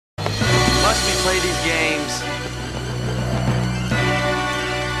play these games.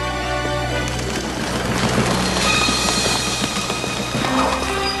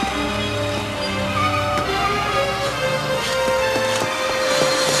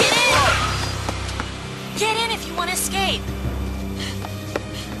 Get in if you want to escape.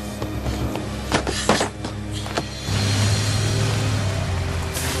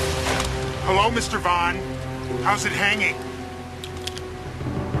 Hello, Mr. Vaughn. How's it hanging?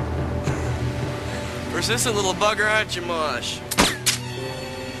 Persistent little bugger, aren't you, Mosh?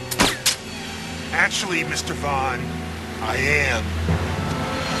 Actually, Mr. Vaughn, I am.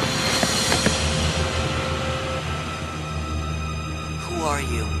 Who are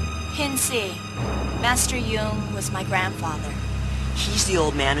you? Hinsey. Master Jung was my grandfather. He's the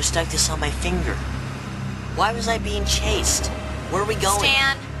old man who stuck this on my finger. Why was I being chased? Where are we going?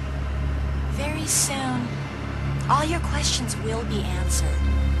 Stan, very soon, all your questions will be answered.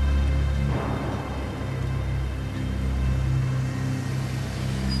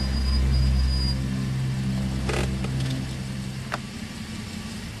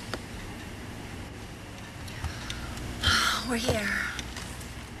 We're here.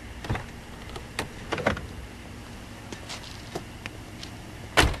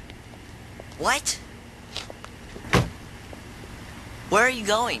 What? Where are you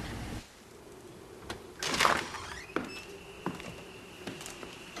going?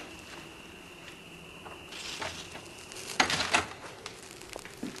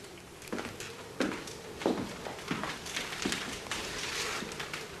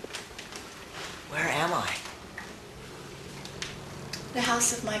 Where am I? The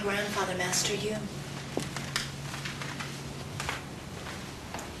house of my grandfather, Master Jung.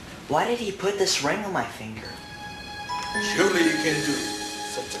 Why did he put this ring on my finger? Surely you can do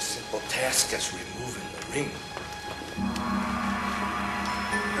such a simple task as removing the ring.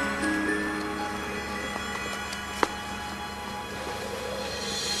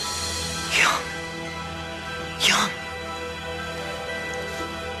 Jung!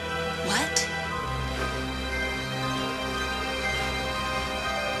 What?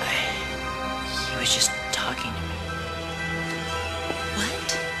 He was just talking to me.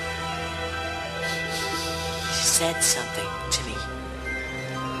 What? He said something to me.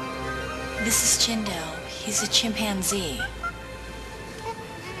 This is Chindo. He's a chimpanzee.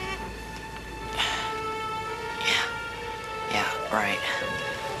 Yeah, right.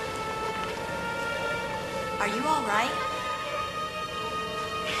 Are you all right?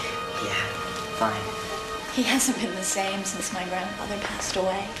 Yeah, fine. He hasn't been the same since my grandfather passed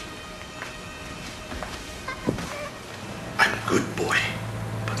away. I'm good, boy,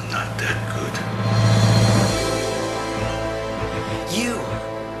 but not that good.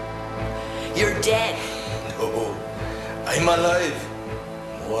 You're dead. No, I'm alive.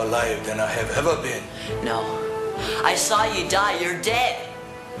 More alive than I have ever been. No, I saw you die. You're dead.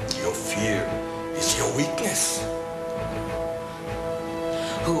 Your fear is your weakness.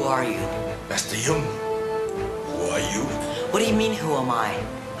 Who are you? Master Jung, who are you? What do you mean, who am I?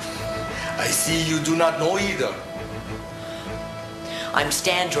 I see you do not know either. I'm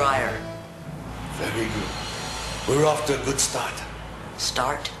Stan Dryer. Very good. We're off to a good start.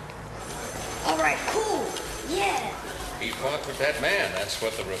 Start? All right, cool. Yeah. He fought with that man, that's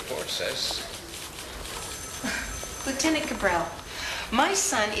what the report says. Lieutenant Cabral, my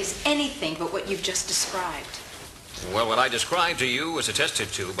son is anything but what you've just described. Well, what I described to you was attested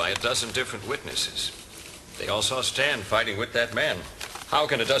to by a dozen different witnesses. They all saw Stan fighting with that man. How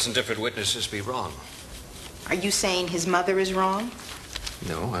can a dozen different witnesses be wrong? Are you saying his mother is wrong?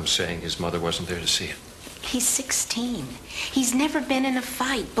 No, I'm saying his mother wasn't there to see it. He's 16. He's never been in a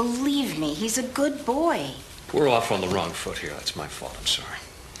fight. Believe me, he's a good boy. We're off on the wrong foot here. That's my fault. I'm sorry.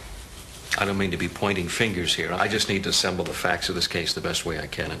 I don't mean to be pointing fingers here. I just need to assemble the facts of this case the best way I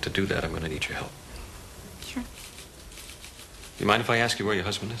can, and to do that, I'm going to need your help. Sure. You mind if I ask you where your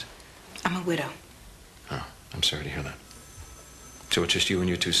husband is? I'm a widow. Oh, I'm sorry to hear that. So it's just you and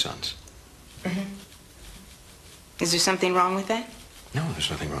your two sons? Mm-hmm. Is there something wrong with that? No, there's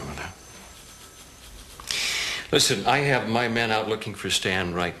nothing wrong with that. Listen, I have my men out looking for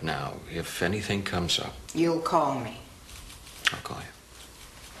Stan right now. If anything comes up... You'll call me. I'll call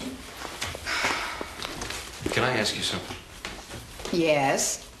you. Can I ask you something?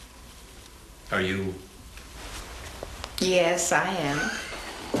 Yes. Are you... Yes, I am.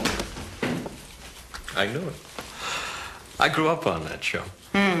 I knew it. I grew up on that show.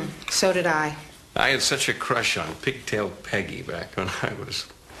 So did I. I had such a crush on Pigtail Peggy back when I was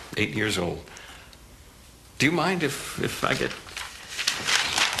 8 years old. Do you mind if I get...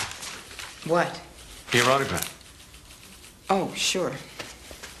 What? Your autograph? Oh, sure.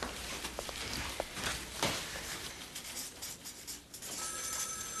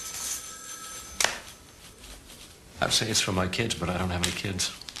 I'd say it's for my kids, but I don't have any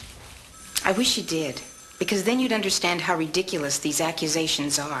kids. I wish you did, because then you'd understand how ridiculous these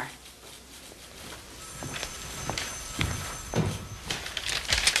accusations are.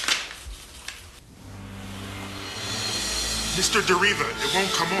 Mr. Deriva, it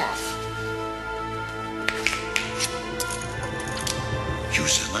won't come off.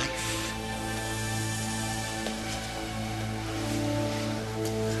 Use a knife.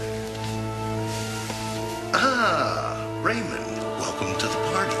 Ah, Raymond, welcome to the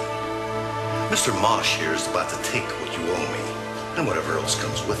party. Mr. Mosh here is about to take what you owe me, and whatever else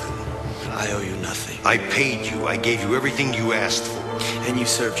comes with it. I owe you nothing. I paid you. I gave you everything you asked for. And you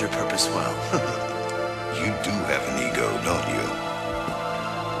served your purpose well. You do have an ego, don't you?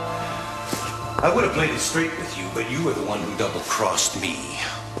 I would have played it straight with you, but you were the one who double-crossed me.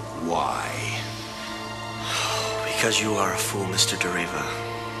 Why? Because you are a fool, Mr. Deriva.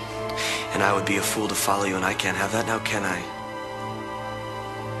 And I would be a fool to follow you, and I can't have that now, can I?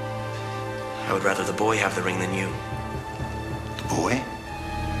 I would rather the boy have the ring than you. The boy?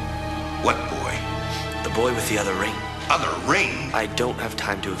 What boy? The boy with the other ring. Other ring? I don't have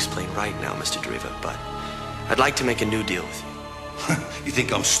time to explain right now, Mr. Deriva, but I'd like to make a new deal with you. You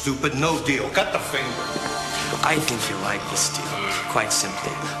think I'm stupid? No deal. Cut the finger. I think you like this deal. Quite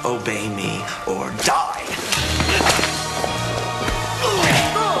simply, obey me or die.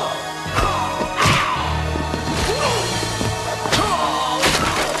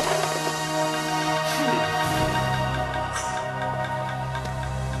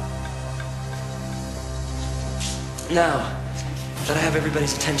 Now that I have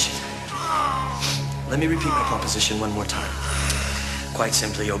everybody's attention, let me repeat my proposition one more time. Quite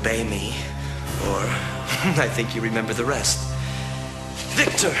simply, obey me, or I think you remember the rest.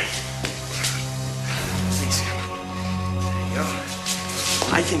 Victor! Please, come on. There you go.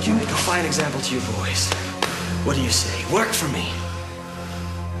 I think you make a fine example to your boys. What do you say? Work for me.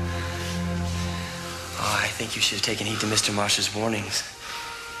 Oh, I think you should have taken heed to Mr. Marsh's warnings.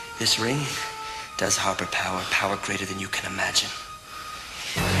 This ring does harbor power greater than you can imagine.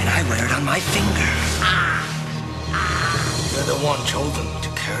 And I wear it on my finger. You're the one chosen to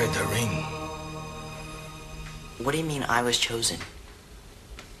carry the ring. What do you mean I was chosen?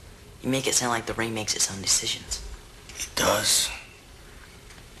 You make it sound like the ring makes its own decisions. It does.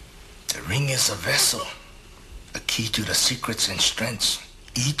 The ring is a vessel, a key to the secrets and strengths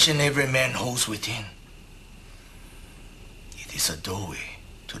each and every man holds within. It is a doorway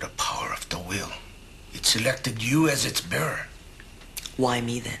to the power of the will. It selected you as its bearer. Why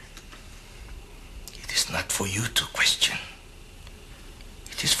me then? It is not for you to question.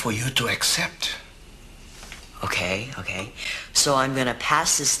 It is for you to accept. Okay. So I'm gonna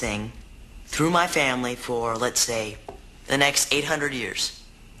pass this thing through my family for, let's say, the next 800 years.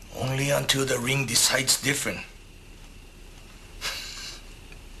 Only until the ring decides different.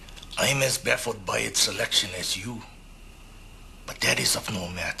 I'm as baffled by its selection as you. But that is of no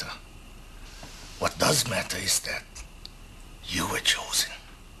matter. What does matter is that you were chosen.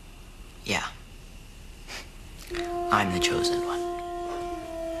 Yeah. I'm the chosen one.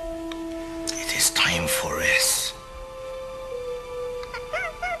 It is time for rest.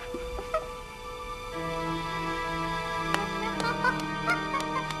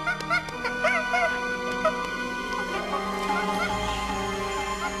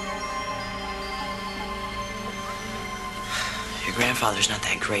 Your grandfather's not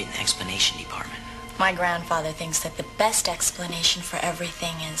that great in the explanation department. My grandfather thinks that the best explanation for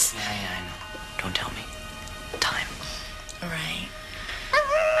everything is... Yeah, I know. Don't tell me. Time. Right.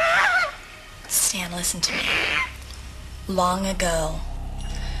 Stan, listen to me. Long ago,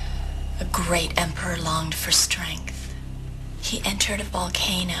 a great emperor longed for strength. He entered a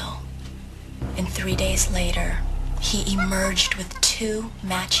volcano, and 3 days later, he emerged with 2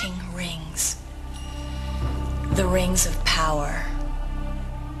 matching rings. The rings of power.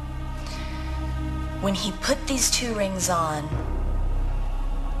 When he put these 2 rings on,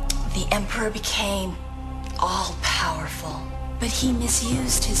 the emperor became all-powerful. But he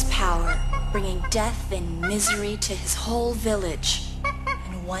misused his power, bringing death and misery to his whole village.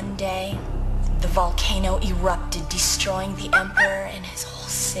 And one day, the volcano erupted, destroying the emperor and his whole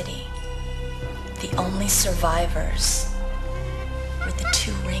city. The only survivors were the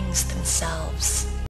 2 rings themselves.